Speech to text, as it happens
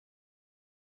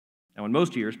Now, in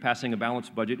most years, passing a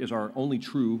balanced budget is our only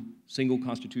true single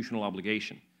constitutional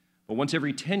obligation. But once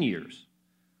every 10 years,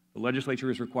 the legislature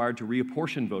is required to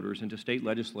reapportion voters into state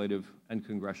legislative and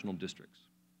congressional districts.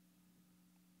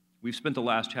 We've spent the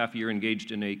last half year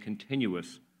engaged in a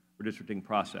continuous redistricting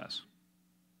process.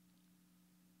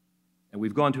 And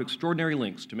we've gone to extraordinary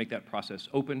lengths to make that process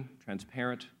open,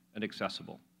 transparent, and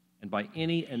accessible. And by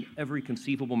any and every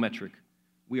conceivable metric,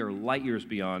 we are light years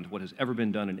beyond what has ever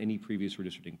been done in any previous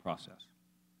redistricting process.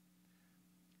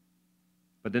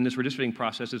 But then this redistricting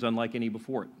process is unlike any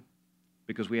before it,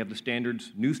 because we have the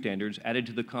standards, new standards, added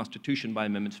to the Constitution by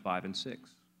Amendments 5 and 6.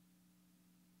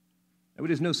 Now,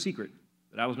 it is no secret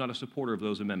that I was not a supporter of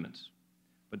those amendments,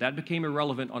 but that became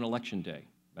irrelevant on Election Day,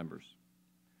 members.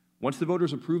 Once the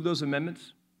voters approved those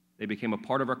amendments, they became a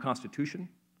part of our Constitution,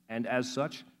 and as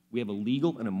such, we have a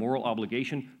legal and a moral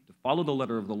obligation to follow the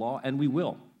letter of the law, and we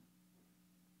will.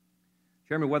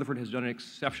 Chairman Weatherford has done an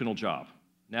exceptional job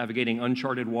navigating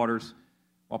uncharted waters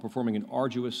while performing an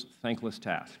arduous, thankless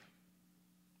task.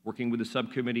 Working with the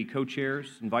subcommittee co-chairs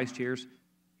and vice chairs,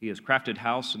 he has crafted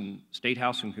State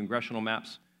House and congressional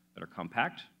maps that are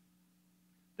compact,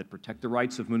 that protect the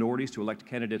rights of minorities to elect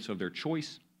candidates of their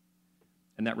choice,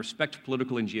 and that respect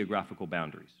political and geographical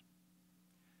boundaries.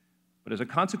 But as a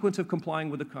consequence of complying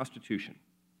with the Constitution,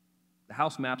 the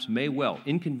House maps may well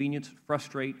inconvenience,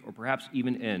 frustrate, or perhaps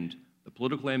even end the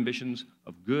political ambitions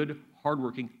of good,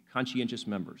 hardworking, conscientious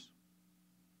members.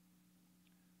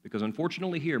 Because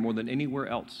unfortunately here, more than anywhere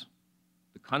else,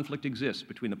 the conflict exists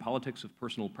between the politics of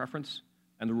personal preference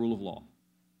and the rule of law.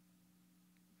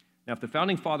 Now, if the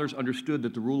Founding Fathers understood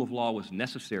that the rule of law was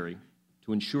necessary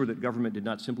to ensure that government did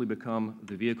not simply become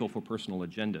the vehicle for personal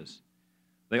agendas,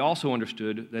 they also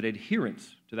understood that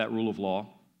adherence to that rule of law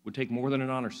would take more than an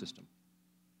honor system.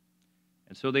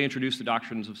 And so they introduced the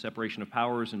doctrines of separation of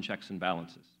powers and checks and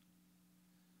balances.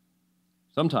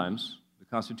 Sometimes the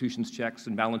Constitution's checks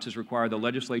and balances require the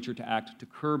legislature to act to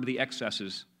curb the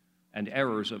excesses and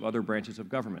errors of other branches of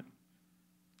government.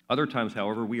 Other times,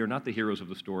 however, we are not the heroes of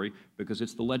the story because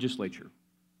it's the legislature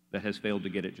that has failed to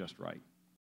get it just right.